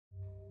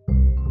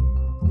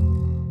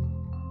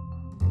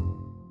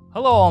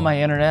Hello all my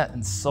internet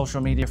and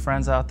social media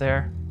friends out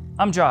there.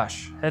 I'm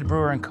Josh, head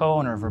brewer and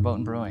co-owner of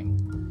Verboten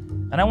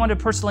Brewing. And I wanted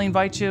to personally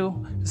invite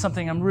you to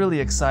something I'm really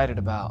excited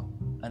about,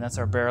 and that's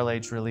our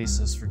barrel-aged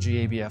releases for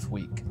GABF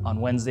week on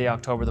Wednesday,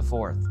 October the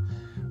 4th.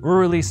 We're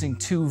releasing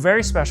two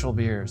very special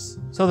beers.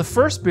 So the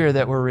first beer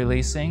that we're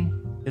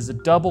releasing is a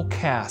double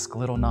cask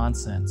Little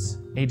Nonsense,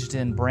 aged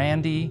in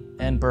brandy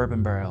and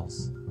bourbon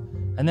barrels.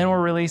 And then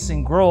we're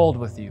releasing Grow Old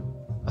With You,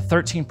 a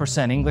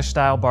 13%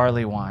 English-style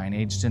barley wine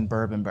aged in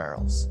bourbon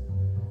barrels.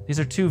 These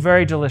are two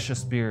very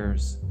delicious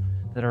beers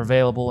that are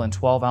available in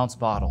 12-ounce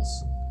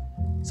bottles.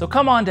 So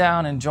come on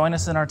down and join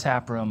us in our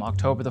tap room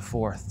October the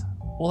 4th.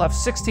 We'll have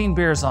 16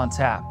 beers on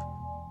tap,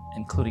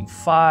 including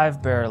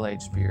 5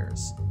 barrel-aged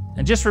beers.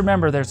 And just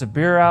remember, there's a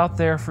beer out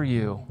there for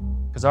you,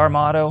 because our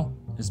motto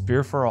is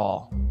beer for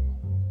all.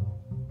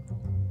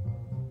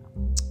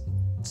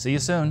 See you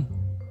soon.